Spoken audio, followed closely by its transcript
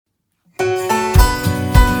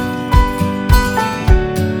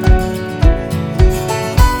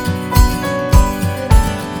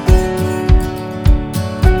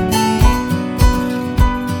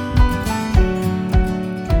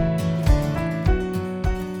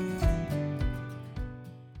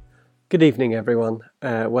Good evening, everyone.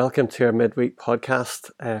 Welcome to our midweek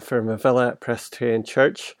podcast for Mavilla Presbyterian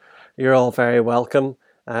Church. You're all very welcome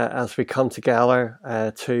as we come together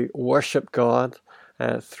to worship God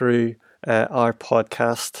through our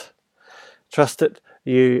podcast. Trust that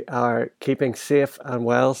you are keeping safe and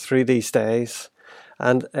well through these days.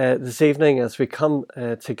 And this evening, as we come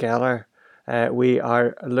together, we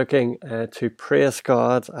are looking to praise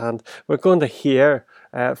God, and we're going to hear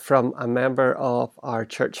from a member of our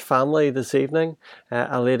church family this evening,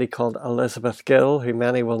 a lady called Elizabeth Gill, who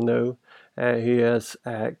many will know, who is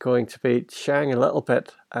going to be sharing a little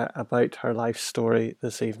bit about her life story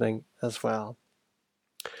this evening as well.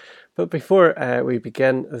 But before we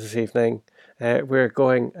begin this evening, we're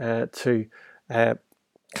going to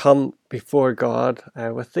come before God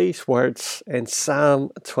with these words in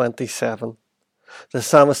Psalm 27. The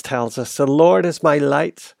psalmist tells us, "The Lord is my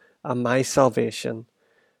light and my salvation.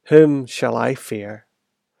 Whom shall I fear?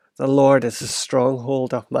 The Lord is the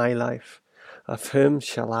stronghold of my life. Of whom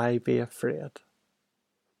shall I be afraid?"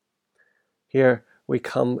 Here we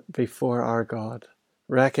come before our God,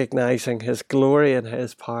 recognizing His glory and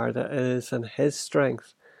His power, that it is in His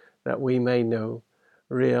strength that we may know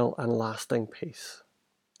real and lasting peace.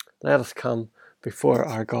 Let us come before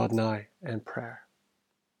our God now in prayer.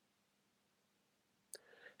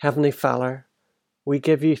 Heavenly Father, we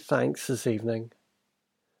give you thanks this evening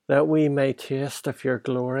that we may taste of your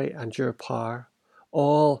glory and your power,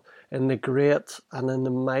 all in the great and in the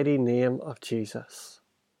mighty name of Jesus.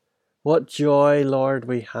 What joy, Lord,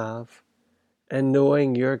 we have in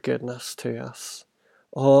knowing your goodness to us,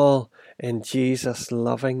 all in Jesus'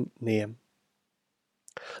 loving name.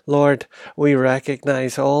 Lord, we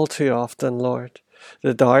recognize all too often, Lord,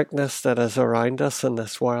 the darkness that is around us in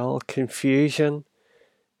this world, confusion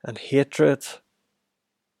and hatred.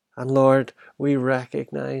 And Lord, we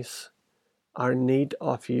recognize our need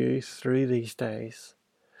of you through these days,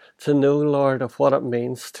 to know, Lord, of what it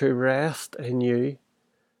means to rest in you,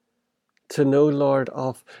 to know, Lord,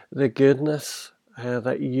 of the goodness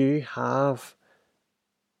that you have,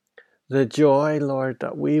 the joy, Lord,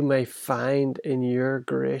 that we may find in your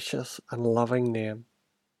gracious and loving name.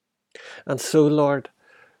 And so, Lord,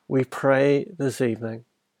 we pray this evening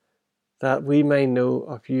that we may know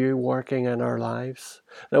of you working in our lives,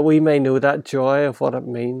 that we may know that joy of what it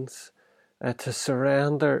means to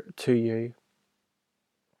surrender to you.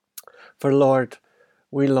 For Lord,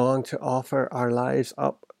 we long to offer our lives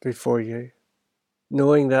up before you,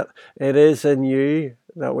 knowing that it is in you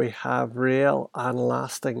that we have real and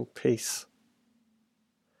lasting peace.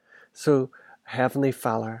 So, Heavenly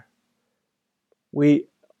Father, we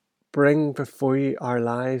bring before you our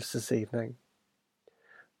lives this evening.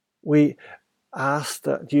 We ask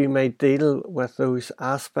that you may deal with those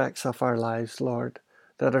aspects of our lives, Lord,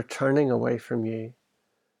 that are turning away from you,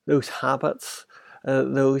 those habits,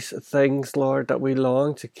 those things, Lord, that we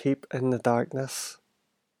long to keep in the darkness.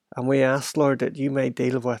 And we ask, Lord, that you may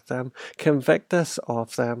deal with them, convict us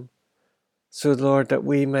of them, so, Lord, that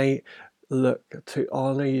we may look to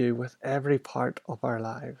honour you with every part of our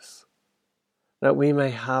lives. That we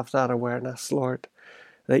may have that awareness, Lord,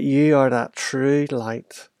 that you are that true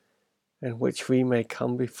light in which we may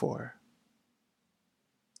come before.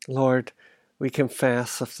 Lord, we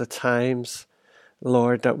confess of the times,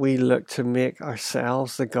 Lord, that we look to make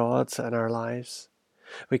ourselves the gods in our lives.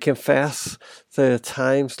 We confess the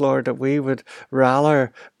times, Lord, that we would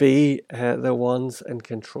rather be the ones in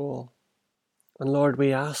control. And Lord,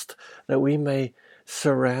 we ask that we may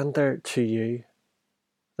surrender to you,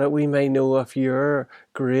 that we may know of your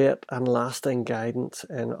great and lasting guidance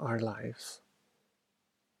in our lives,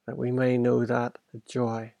 that we may know that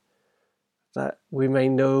joy, that we may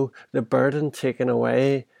know the burden taken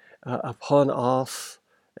away upon us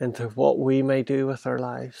into what we may do with our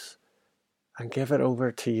lives, and give it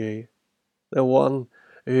over to you, the one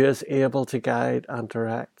who is able to guide and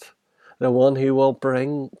direct, the one who will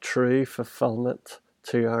bring true fulfillment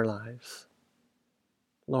to our lives.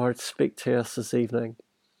 Lord, speak to us this evening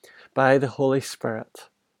by the Holy Spirit,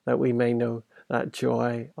 that we may know that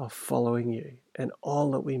joy of following you in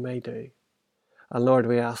all that we may do. And Lord,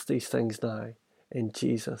 we ask these things now in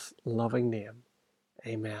Jesus' loving name.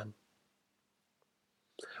 Amen.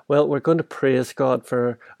 Well, we're going to praise God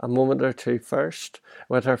for a moment or two first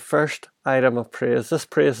with our first item of praise. This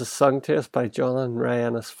praise is sung to us by John and Ray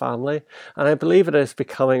and his family, and I believe it is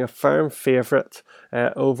becoming a firm favourite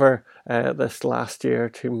over this last year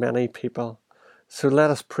to many people. So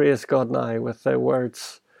let us praise God now with the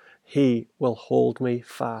words, "He will hold me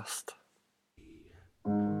fast."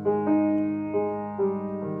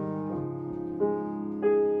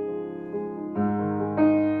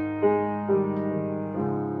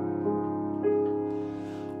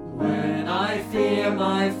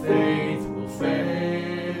 faith will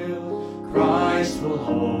fail, Christ will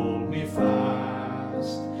hold me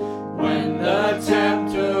fast. When the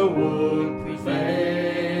tempter would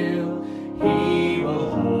prevail, he will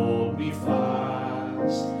hold me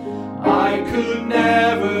fast. I could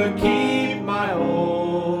never keep my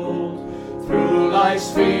hold through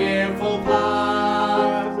life's fearful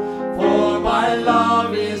path, for my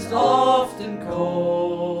love is often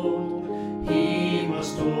cold. He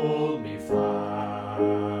must hold me fast.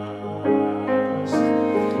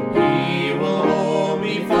 He will hold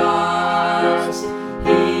me fast.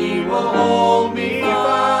 He will hold me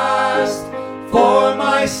fast. For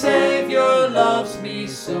my Savior loves me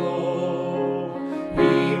so.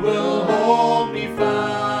 He will hold me fast.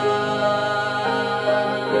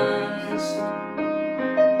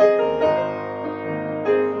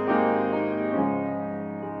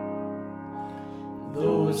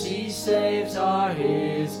 Those he saves are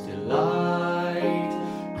his delight.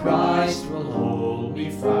 Christ will hold me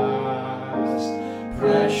fast.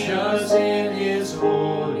 Precious in his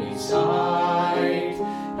holy sight,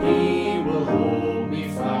 he will hold me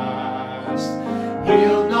fast.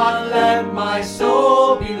 He'll not let my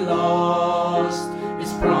soul be lost.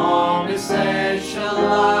 His promises shall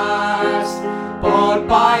last. Bought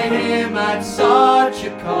by him at such a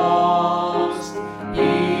cost,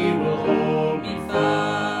 he will hold me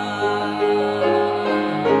fast.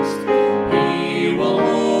 He will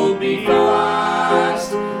hold me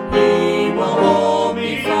fast. He will hold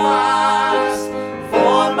me fast.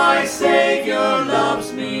 For my Savior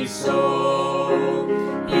loves me so.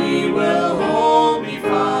 He will hold me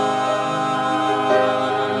fast.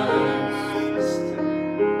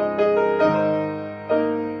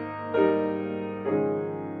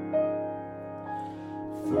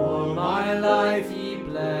 For my life he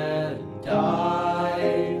bled and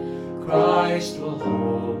died. Christ will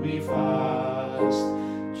hold me fast.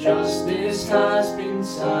 Justice has been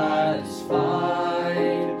satisfied.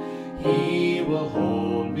 He will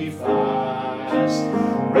hold me fast.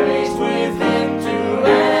 Raised with him to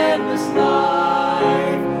endless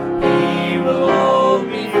life, he will hold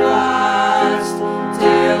me fast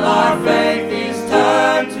till our faith is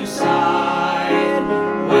turned to sight.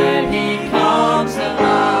 When he comes at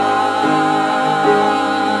last,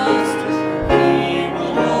 he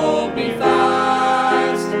will hold me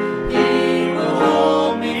fast. He will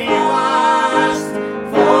hold me fast.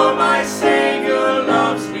 For my Savior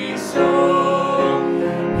loves me so.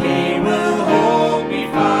 He will hold me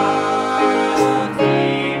fast.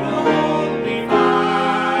 He will hold me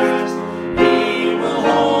fast. He will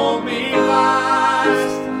hold me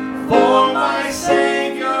fast. For my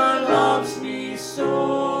Savior loves me so.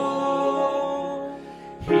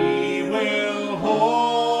 He will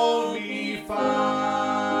hold me fast.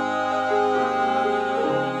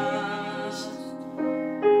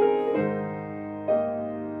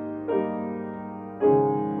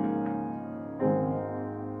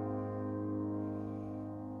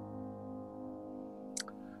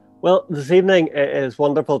 Well, this evening it is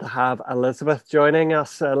wonderful to have Elizabeth joining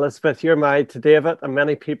us. Elizabeth, you're married to David, and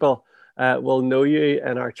many people will know you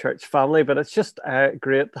in our church family, but it's just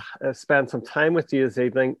great to spend some time with you this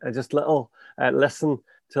evening and just listen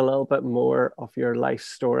to a little bit more of your life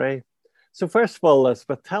story. So first of all,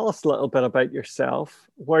 Elizabeth, tell us a little bit about yourself,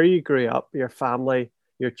 where you grew up, your family,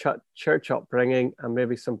 your church upbringing, and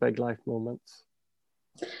maybe some big life moments.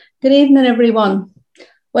 Good evening, everyone.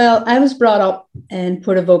 Well, I was brought up in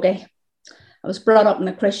Portavogie. I was brought up in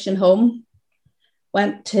a Christian home,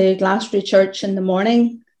 went to Glasgow Church in the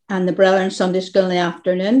morning and the Brethren Sunday School in the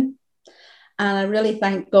afternoon. And I really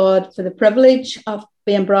thank God for the privilege of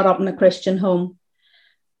being brought up in a Christian home.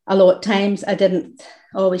 Although at times I didn't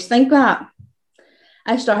always think that.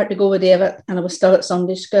 I started to go with David and I was still at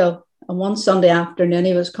Sunday school. And one Sunday afternoon,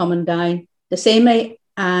 he was coming down to see me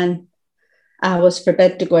and I was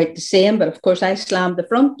forbid to go out to see him, but of course I slammed the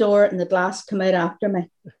front door and the glass came out after me.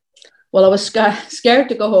 Well, I was scared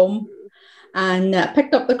to go home and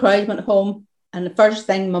picked up the crowd, went home, and the first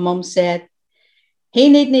thing my mum said, he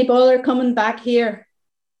needn't bother coming back here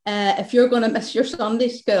if you're going to miss your Sunday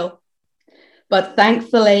school. But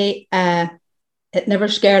thankfully, it never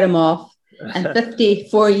scared him off. And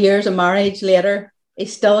 54 years of marriage later,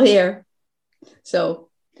 he's still here.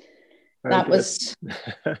 So that was...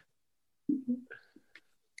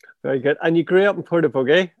 Very good. And you grew up in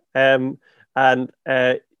Portavogie, and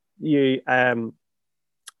you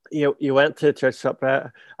went to church up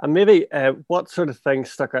there. And maybe what sort of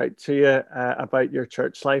things stuck out to you about your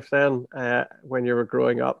church life then when you were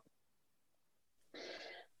growing up?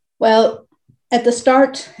 Well, at the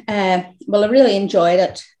start, I really enjoyed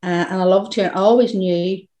it, and I loved hearing. I always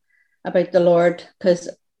knew about the Lord because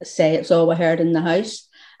say it's all we heard in the house.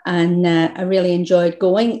 And I really enjoyed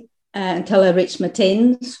going until I reached my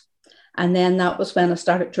teens. And then that was when I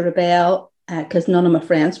started to rebel because none of my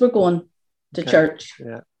friends were going to church.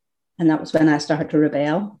 Yeah. And that was when I started to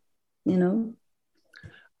rebel, you know.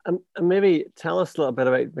 And maybe tell us a little bit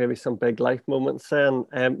about maybe some big life moments then.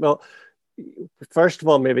 Well, first of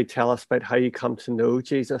all, maybe tell us about how you come to know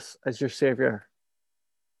Jesus as your Saviour.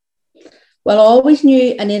 Well, I always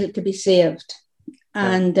knew I needed to be saved.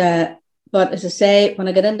 And but as I say, when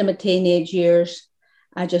I got into my teenage years,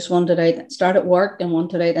 I just wanted out, started work and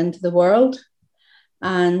wanted out into the world,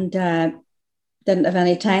 and didn't have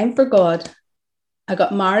any time for God. I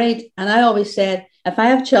got married, and I always said, if I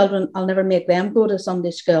have children, I'll never make them go to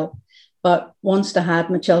Sunday school. But once I had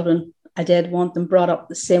my children, I did want them brought up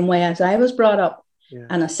the same way as I was brought up. Yeah.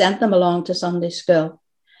 And I sent them along to Sunday school.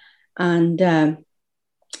 And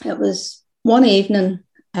it was one evening,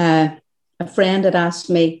 a friend had asked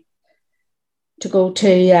me to go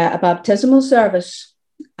to a baptismal service.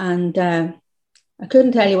 And I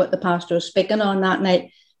couldn't tell you what the pastor was speaking on that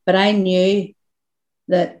night, but I knew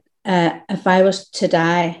that if I was to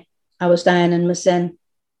die, I was dying in my sin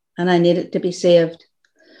and I needed to be saved.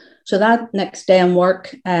 So that next day in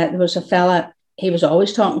work, there was a fella, he was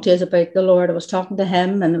always talking to us about the Lord. I was talking to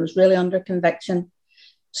him and I was really under conviction.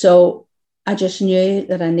 So I just knew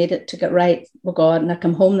that I needed to get right with God. And I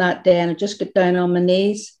come home that day and I just got down on my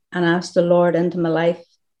knees and asked the Lord into my life.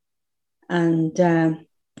 And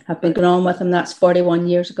I've been going on with him. That's 41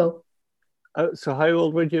 years ago. So how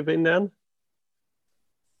old would you have been then?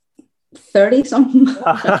 30 something.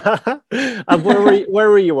 And where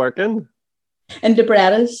were you working? In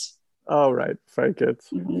Debretta's. Oh, right. Very good.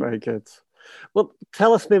 Mm-hmm. Very good. Well,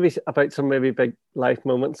 tell us maybe about some maybe big life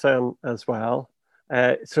moments then as well.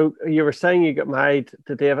 So you were saying you got married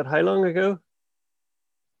to David how long ago?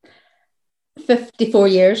 54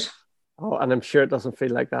 years. Oh, and I'm sure it doesn't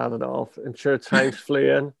feel like that at all. I'm sure times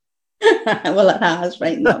flew in. Well, it has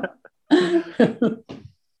right now.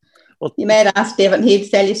 Well, you might ask David and he'd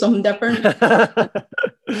tell you something different.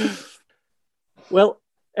 Well,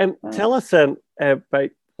 tell us then about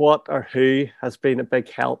what or who has been a big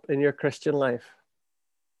help in your Christian life.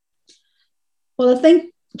 Well, I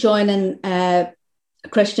think joining a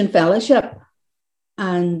Christian fellowship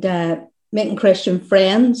and making Christian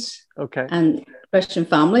friends and Christian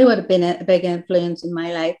family would have been a big influence in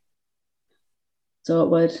my life. So it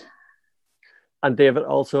would. And David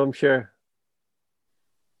also, I'm sure.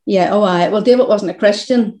 Yeah, well, David wasn't a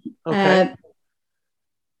Christian. Okay.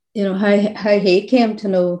 You know, how he came to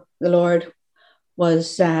know the Lord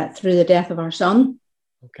was through the death of our son.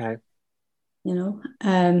 Okay. You know,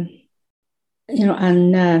 and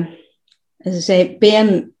as I say,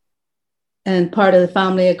 being and part of the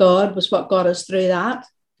family of God was what got us through that.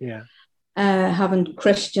 Yeah. Having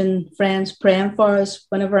Christian friends praying for us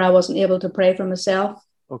whenever I wasn't able to pray for myself.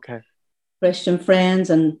 Okay. Christian friends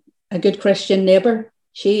and a good Christian neighbour.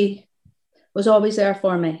 She was always there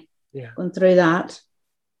for me. Yeah. Going through that.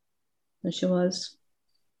 There she was.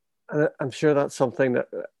 And I'm sure that's something that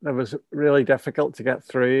was really difficult to get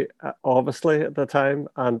through, obviously, at the time.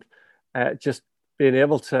 And just being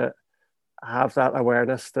able to have that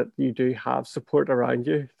awareness that you do have support around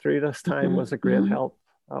you through this time was a great help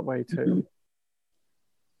that way too. Mm-hmm.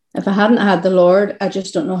 If I hadn't had the Lord, I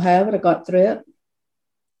just don't know how I would have got through it.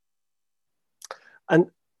 And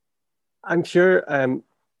I'm sure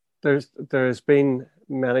there's been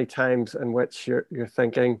many times in which you're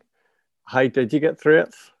thinking, how did you get through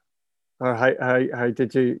it? Or how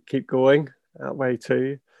did you keep going that way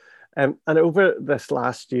too? And over this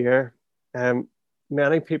last year,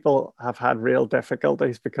 many people have had real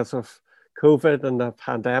difficulties because of COVID and the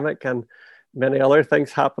pandemic and many other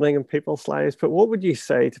things happening in people's lives. But what would you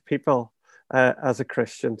say to people as a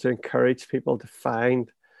Christian to encourage people to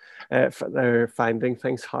find they're finding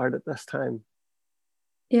things hard at this time?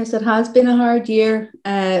 Yes, it has been a hard year.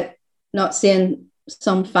 Not seeing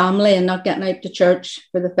some family and not getting out to church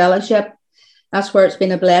for the fellowship. That's where it's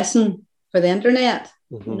been a blessing for the internet,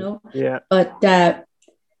 you know. Yeah. But the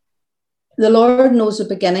Lord knows the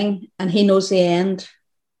beginning and he knows the end.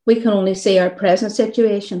 We can only see our present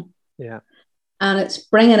situation. Yeah. And it's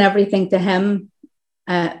bringing everything to him,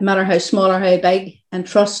 no matter how small or how big, and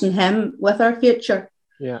trusting him with our future.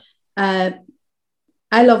 Yeah. I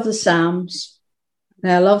love the Psalms.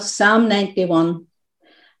 And I love Psalm 91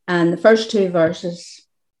 and the first two verses.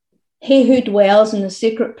 He who dwells in the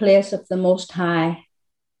secret place of the Most High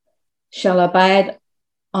shall abide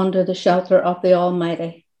under the shelter of the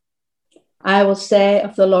Almighty. I will say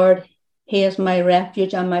of the Lord, he is my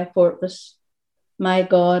refuge and my fortress. My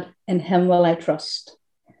God, in him will I trust.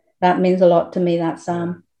 That means a lot to me, that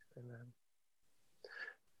psalm.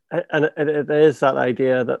 And it is that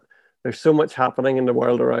idea that there's so much happening in the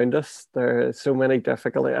world around us. There are so many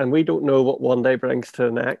difficulties, and we don't know what one day brings to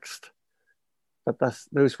the next. But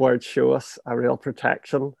those words show us a real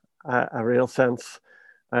protection, a real sense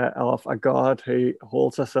of a God who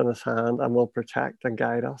holds us in his hand and will protect and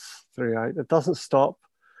guide us throughout. It doesn't stop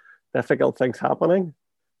difficult things happening,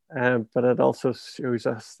 but it also shows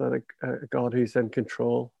us that a God who's in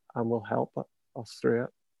control and will help us through it.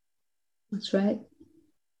 That's right.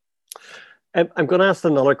 I'm going to ask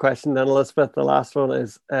another question then, Elizabeth. The last one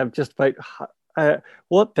is just about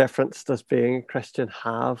what difference does being a Christian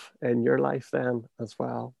have in your life then as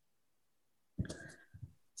well?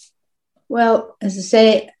 Well, as I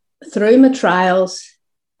say, through my trials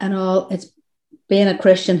and all, it's being a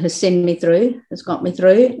Christian has seen me through, has got me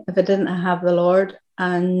through. If I didn't have the Lord,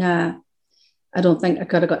 and I don't think I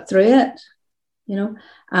could have got through it, you know,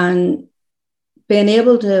 and being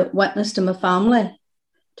able to witness to my family,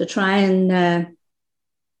 to try and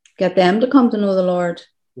get them to come to know the Lord,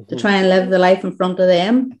 to try and live the life in front of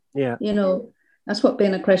them. Yeah. You know, that's what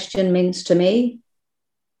being a Christian means to me.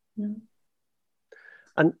 Yeah.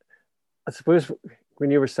 And I suppose when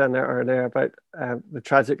you were saying there earlier about the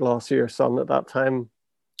tragic loss of your son at that time,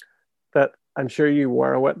 that I'm sure you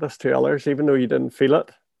were a witness to others, even though you didn't feel it.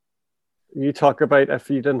 You talk about if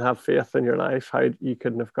you didn't have faith in your life, how you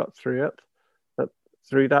couldn't have got through it. That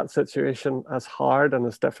through that situation, as hard and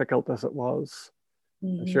as difficult as it was,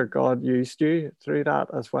 I'm sure God used you through that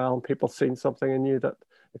as well. And people seen something in you that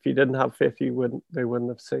if you didn't have faith, they wouldn't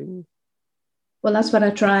have seen. Well, that's what I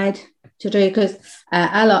tried to do, because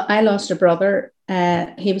I lost a brother.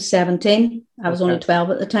 He was 17. I was only 12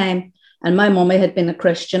 at the time. And my mummy had been a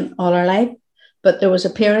Christian all her life. But there was a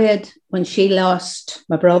period when she lost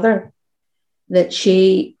my brother that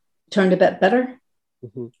she turned a bit bitter.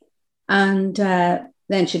 And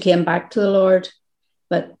then she came back to the Lord.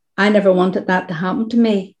 But I never wanted that to happen to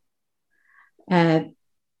me. I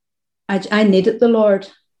needed the Lord,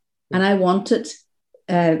 and I wanted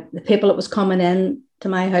the people that was coming in to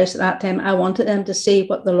my house at that time, I wanted them to see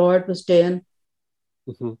what the Lord was doing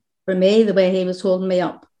for me, the way he was holding me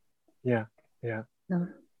up. Yeah. And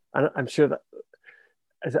I'm sure that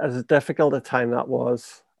as difficult a time that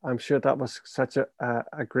was, I'm sure that was such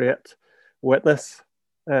a great witness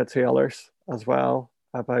to others as well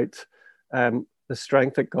about the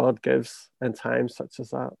strength that God gives in times such as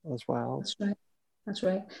that as well. That's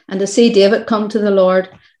right. And to see David come to the Lord,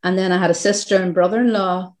 and then I had a sister and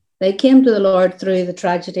brother-in-law. They came to the Lord through the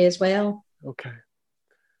tragedy as well. Okay.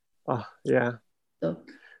 Oh, yeah. So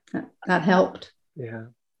that helped. Yeah.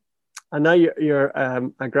 And now you're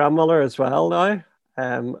a grandmother as well now.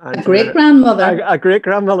 And a great-grandmother. A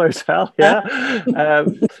great-grandmother as well, yeah.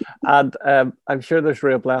 And I'm sure there's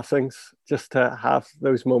real blessings just to have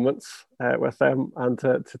those moments with them and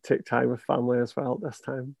to take time with family as well at this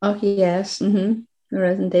time. Oh, yes. There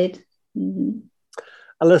is indeed.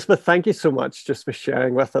 Elizabeth, thank you so much just for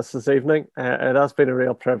sharing with us this evening. It has been a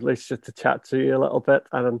real privilege just to chat to you a little bit.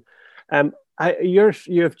 And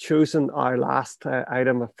you have chosen our last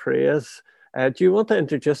item of praise. Do you want to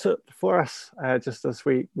introduce it for us just as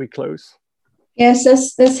we close? Yes,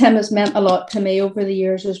 this hymn has meant a lot to me over the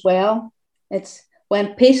years as well. It's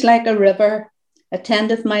when peace like a river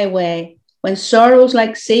attendeth my way, when sorrows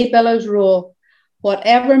like sea billows roll,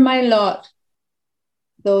 whatever my lot,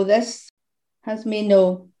 though this has me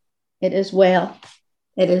know, it is well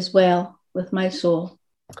with my soul.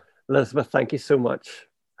 Elizabeth, thank you so much.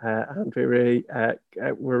 And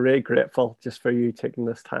we're really grateful just for you taking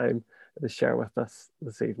this time to share with us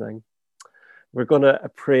this evening. We're going to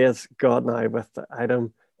praise God now with the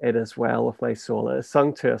item, It Is Well With My Soul. It is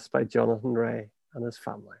sung to us by Jonathan Ray and his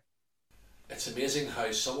family. It's amazing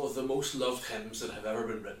how some of the most loved hymns that have ever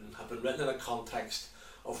been written in a context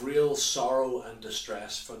of real sorrow and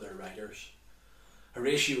distress for their writers.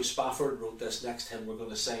 Horatio Spafford wrote this next hymn we're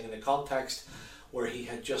going to sing in a context where he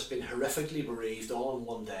had just been horrifically bereaved all in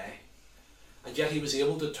one day. And yet he was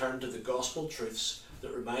able to turn to the gospel truths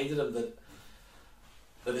that reminded him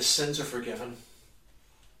that his sins are forgiven,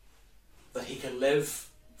 that he can live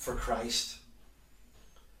for Christ,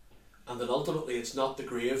 and that ultimately it's not the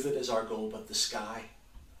grave that is our goal, but the sky.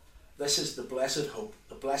 This is the blessed hope,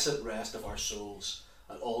 the blessed rest of our souls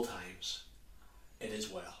at all times. It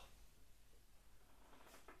is well.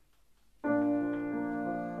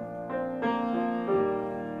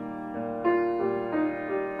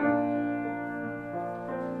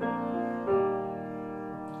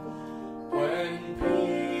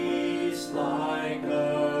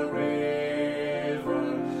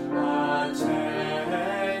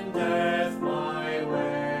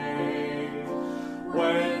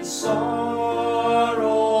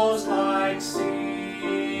 Sorrow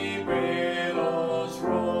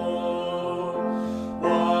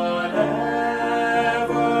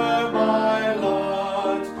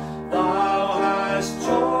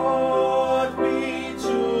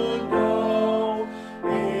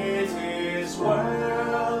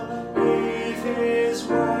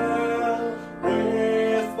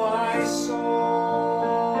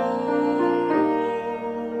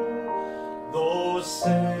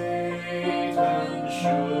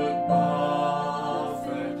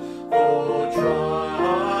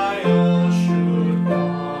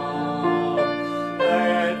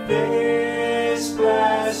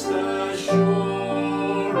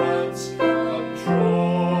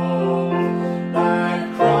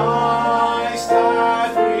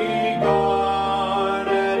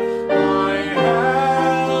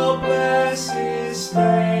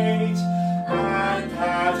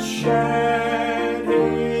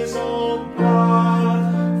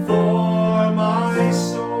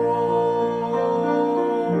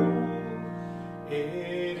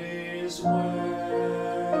It is well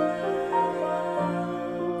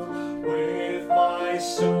with my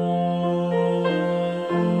soul.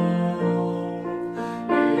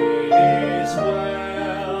 It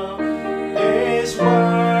is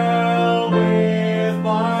well with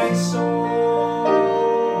my soul.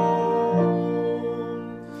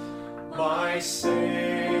 My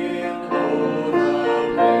sin, oh,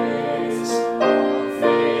 the bliss of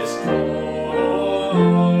His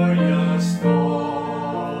glorious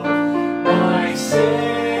thought. My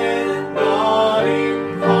sin, not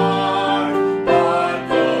in part, but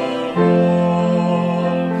the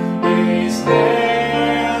whole, is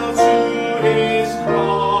nailed to His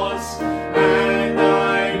cross, and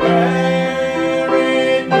I bear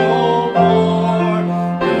it no more.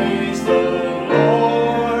 Praise the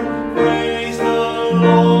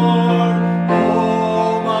Lord,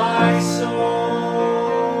 oh my soul.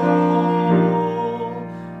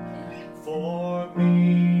 For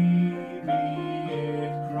me be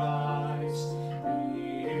it Christ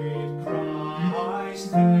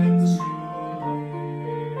and to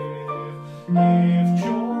live. If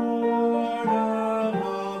Jordan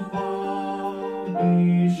above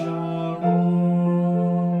me shall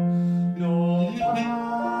roll, no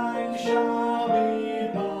pine shall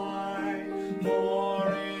be mine,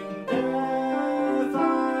 for in death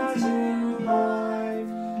as in life,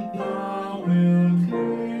 Thou wilt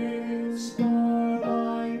whisper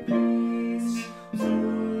Thy peace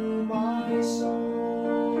to my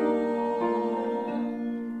soul.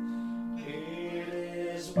 It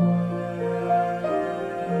is well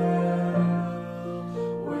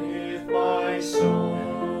with my soul.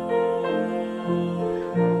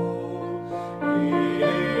 It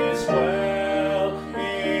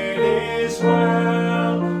is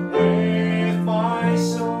well with my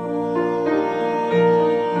soul.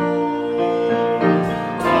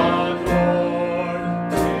 But Lord,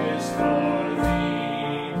 'tis for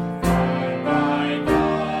Thee and Thy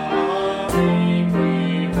coming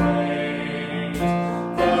we wait.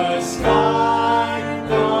 The sky,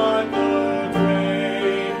 not the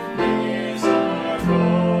grave, is our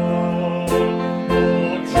goal. O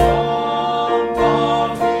trump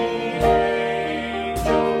of the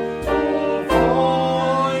angel, O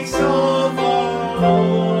voice of the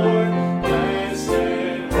Lord,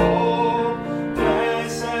 blessed hope,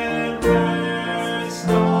 blessed rest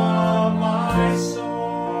of my soul.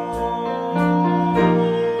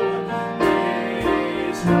 It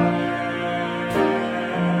is well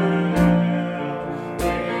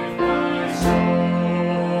with my soul.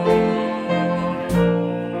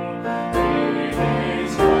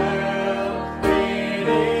 It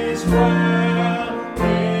is well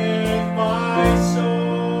with my soul.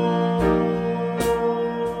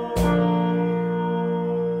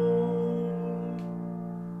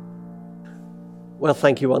 Well,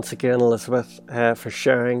 thank you once again, Elizabeth, for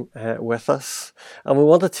sharing with us. And we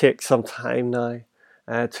want to take some time now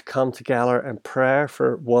to come together in prayer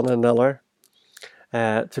for one another,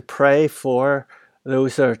 to pray for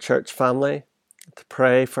those in our church family, to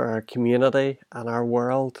pray for our community and our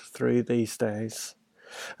world through these days.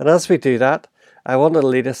 And as we do that, I want to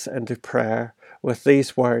lead us into prayer with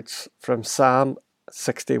these words from Psalm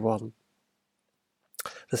 61.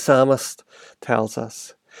 The psalmist tells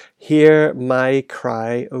us, "Hear my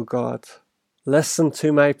cry, O God. Listen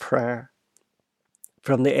to my prayer.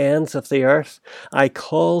 From the ends of the earth I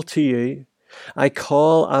call to you. I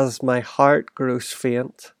call as my heart grows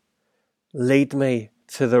faint. Lead me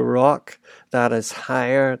to the rock that is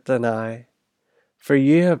higher than I. For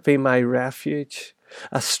you have been my refuge,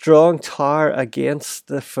 a strong tower against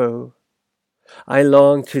the foe. I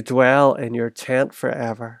long to dwell in your tent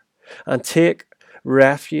forever and take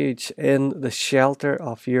refuge in the shelter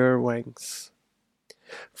of your wings.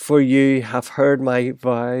 For you have heard my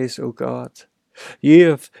vows, O God.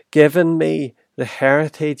 You have given me the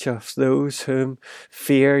heritage of those whom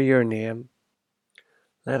fear your name."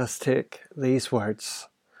 Let us take these words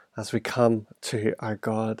as we come to our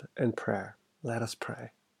God in prayer. Let us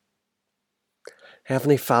pray.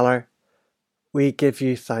 Heavenly Father, we give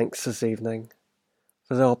you thanks this evening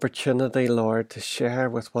for the opportunity, Lord, to share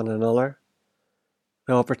with one another,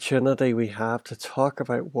 the opportunity we have to talk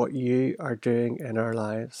about what you are doing in our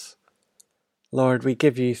lives. Lord, we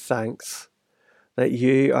give you thanks that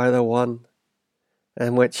you are the one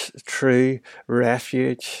in which true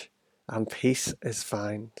refuge and peace is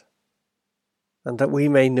found, and that we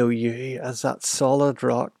may know you as that solid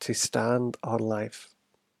rock to stand on life.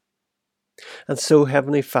 And so,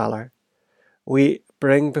 Heavenly Father, we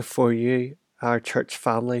bring before you our church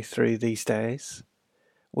family through these days.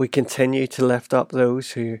 We continue to lift up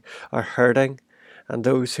those who are hurting and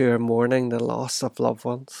those who are mourning the loss of loved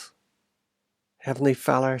ones. Heavenly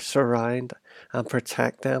Father, surround and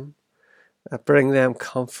protect them, and bring them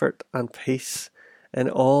comfort and peace in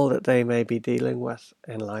all that they may be dealing with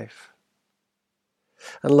in life.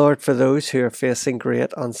 And Lord, for those who are facing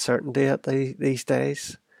great uncertainty at these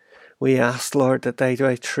days, we ask, Lord, that they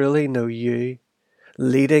may truly know you,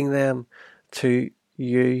 leading them to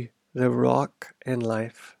you, the rock in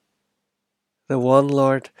life. The one,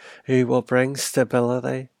 Lord, who will bring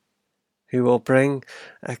stability, who will bring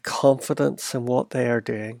a confidence in what they are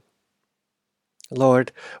doing.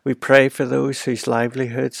 Lord, we pray for those whose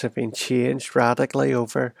livelihoods have been changed radically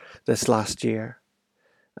over this last year,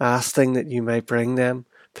 asking that you may bring them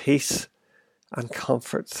peace and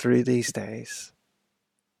comfort through these days.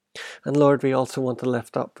 And Lord, we also want to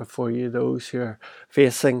lift up before you those who are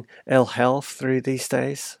facing ill health through these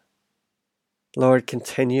days. Lord,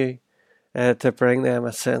 continue to bring them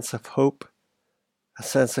a sense of hope, a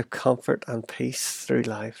sense of comfort and peace through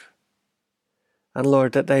life. And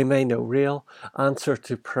Lord, that they may know real answer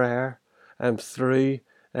to prayer through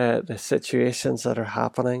the situations that are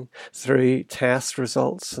happening, through test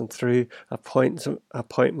results and through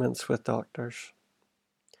appointments with doctors.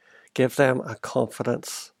 Give them a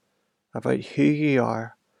confidence about who you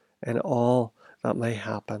are in all that may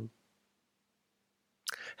happen.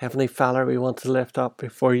 Heavenly Father, we want to lift up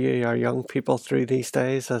before you our young people through these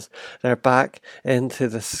days as they're back into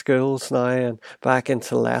the schools now and back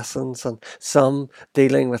into lessons, and some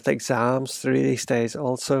dealing with exams through these days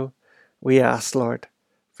also. We ask, Lord,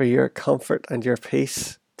 for your comfort and your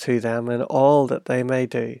peace to them in all that they may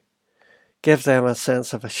do. Give them a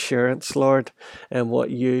sense of assurance, Lord, in what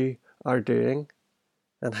you are doing,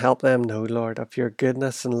 and help them know, Lord, of your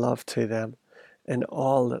goodness and love to them in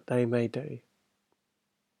all that they may do.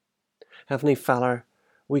 Heavenly Father,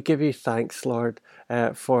 we give you thanks, Lord,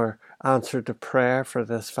 for answer to prayer for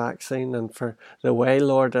this vaccine and for the way,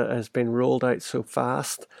 Lord, it has been rolled out so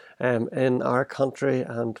fast in our country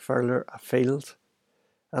and further afield.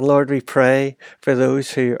 And Lord, we pray for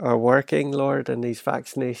those who are working, Lord, in these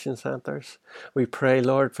vaccination centres. We pray,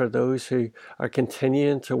 Lord, for those who are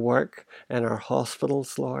continuing to work in our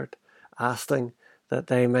hospitals, Lord, asking that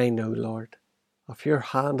they may know, Lord, of your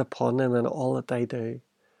hand upon them in all that they do.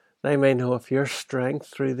 They may know of your strength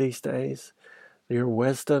through these days, your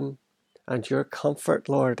wisdom and your comfort,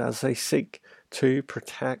 Lord, as they seek to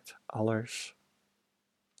protect others.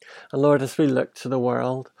 And Lord, as we look to the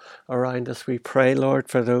world around us, we pray, Lord,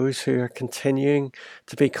 for those who are continuing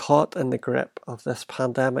to be caught in the grip of this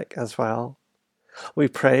pandemic as well. We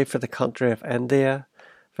pray for the country of India,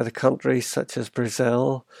 for the countries such as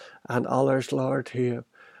Brazil and others, Lord, who have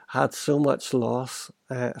had so much loss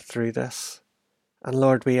through this. And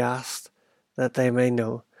Lord, we ask that they may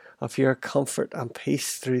know of your comfort and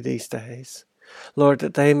peace through these days. Lord,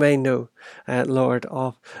 that they may know, Lord,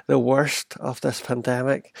 of the worst of this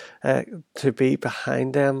pandemic to be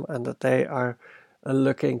behind them, and that they are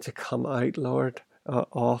looking to come out, Lord,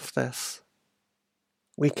 of this.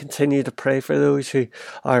 We continue to pray for those who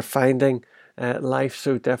are finding life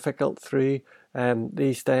so difficult through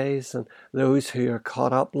these days, and those who are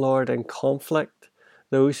caught up, Lord, in conflict.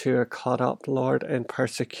 Those who are caught up, Lord, in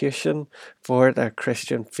persecution for their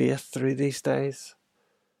Christian faith through these days.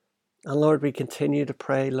 And Lord, we continue to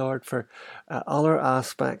pray, Lord, for other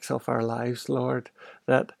aspects of our lives, Lord,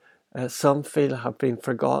 that some feel have been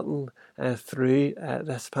forgotten through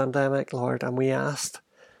this pandemic, Lord, and we ask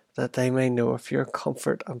that they may know of your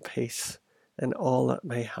comfort and peace in all that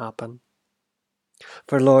may happen.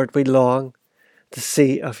 For Lord, we long to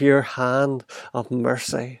see of your hand of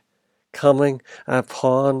mercy coming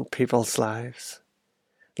upon people's lives.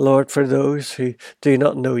 Lord, for those who do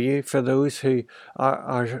not know you, for those who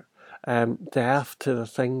are deaf to the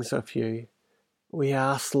things of you, we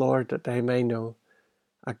ask, Lord, that they may know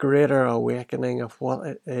a greater awakening of what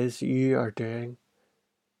it is you are doing,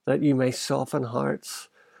 that you may soften hearts,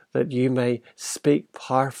 that you may speak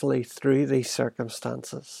powerfully through these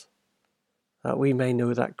circumstances, that we may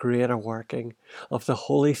know that greater working of the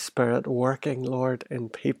Holy Spirit working, Lord, in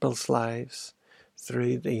people's lives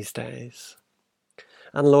through these days.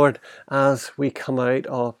 And Lord, as we come out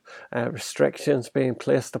of restrictions being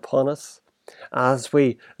placed upon us, as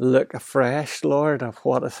we look afresh, Lord, of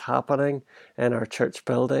what is happening in our church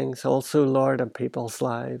buildings, also, Lord, in people's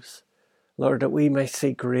lives, Lord, that we may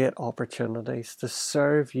see great opportunities to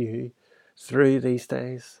serve you through these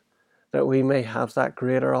days, that we may have that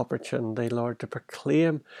greater opportunity, Lord, to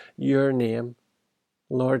proclaim your name,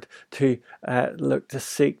 Lord, to look to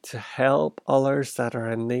seek to help others that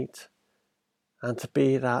are in need, and to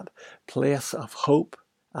be that place of hope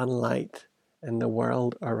and light in the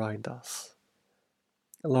world around us.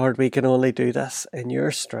 Lord, we can only do this in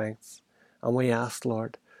your strength, and we ask,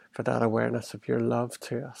 Lord, for that awareness of your love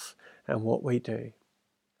to us and what we do.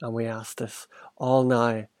 And we ask this all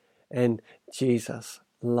now in Jesus'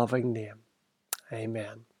 loving name.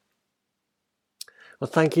 Amen. Well,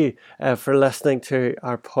 thank you for listening to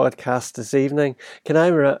our podcast this evening. Can I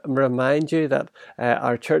remind you that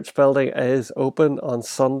our church building is open on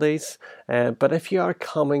Sundays, but if you are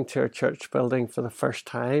coming to our church building for the first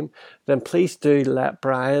time, then please do let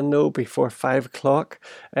Brian know before 5 o'clock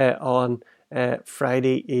on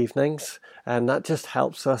Friday evenings, and that just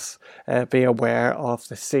helps us be aware of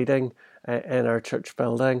the seating in our church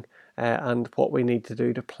building and what we need to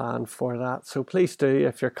do to plan for that. So please do,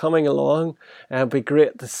 if you're coming along, it'd be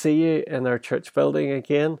great to see you in our church building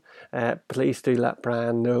again. Please do let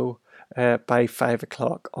Brian know by 5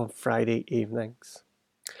 o'clock on Friday evenings.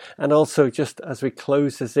 And also, just as we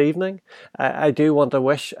close this evening, I do want to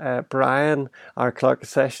wish Brian, our clerk of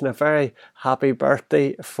session, a very happy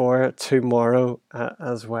birthday for tomorrow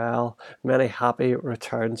as well. Many happy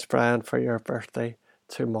returns, Brian, for your birthday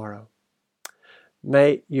tomorrow.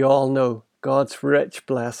 May you all know God's rich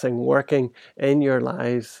blessing working in your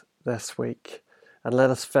lives this week. And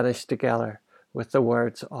let us finish together with the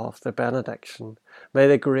words of the benediction. May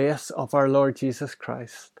the grace of our Lord Jesus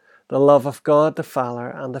Christ, the love of God the Father,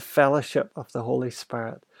 and the fellowship of the Holy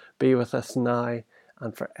Spirit be with us now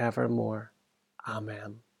and forevermore.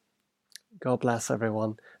 Amen. God bless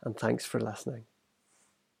everyone, and thanks for listening.